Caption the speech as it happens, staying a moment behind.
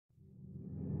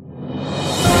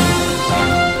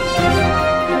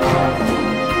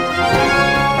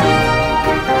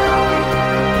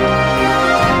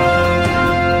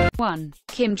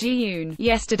Kim Ji Eun.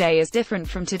 Yesterday is different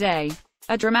from today.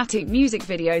 A dramatic music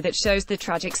video that shows the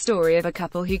tragic story of a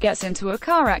couple who gets into a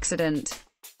car accident.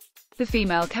 The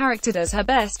female character does her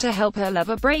best to help her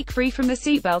lover break free from the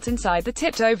seatbelt inside the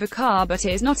tipped-over car but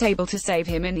is not able to save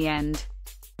him in the end.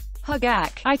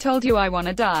 Hugak, I Told You I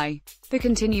Wanna Die. The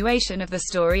continuation of the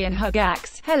story in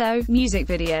Hugak's Hello music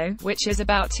video, which is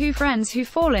about two friends who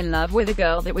fall in love with a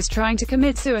girl that was trying to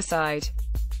commit suicide.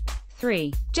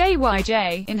 3.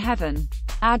 JYJ, In Heaven.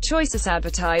 Ad choices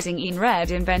advertising in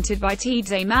red invented by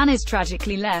Teeds. A man is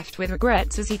tragically left with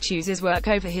regrets as he chooses work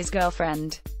over his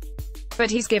girlfriend.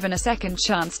 But he's given a second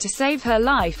chance to save her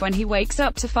life when he wakes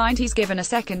up to find he's given a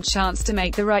second chance to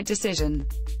make the right decision.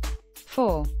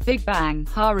 4. Big Bang,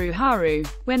 Haru Haru.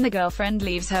 When the girlfriend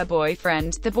leaves her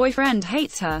boyfriend, the boyfriend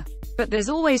hates her. But there's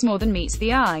always more than meets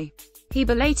the eye. He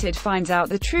belated finds out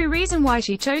the true reason why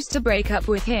she chose to break up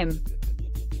with him.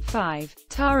 5.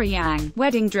 Tara Yang,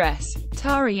 Wedding Dress.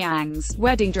 Tara Yang's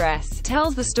Wedding Dress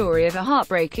tells the story of a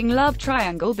heartbreaking love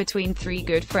triangle between three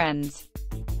good friends.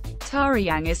 Tara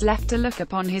Yang is left to look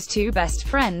upon his two best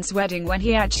friends' wedding when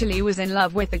he actually was in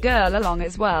love with the girl along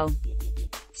as well.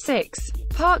 6.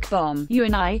 Park Bom, You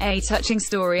and I, a touching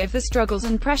story of the struggles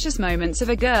and precious moments of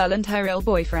a girl and her ill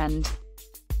boyfriend.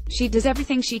 She does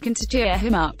everything she can to cheer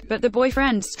him up, but the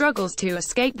boyfriend struggles to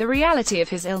escape the reality of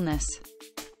his illness.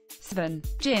 7.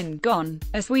 Jin Gone,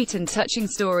 a sweet and touching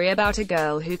story about a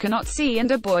girl who cannot see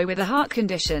and a boy with a heart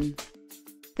condition.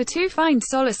 The two find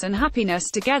solace and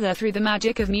happiness together through the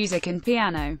magic of music and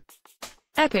piano.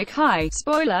 Epic High,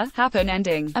 spoiler, Happen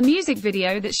Ending, a music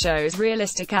video that shows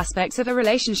realistic aspects of a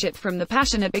relationship from the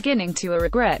passionate beginning to a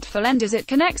regretful end as it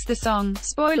connects the song,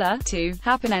 spoiler, to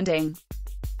Happen Ending.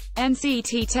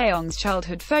 NCT Taeyong's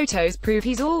childhood photos prove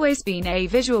he's always been a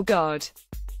visual god.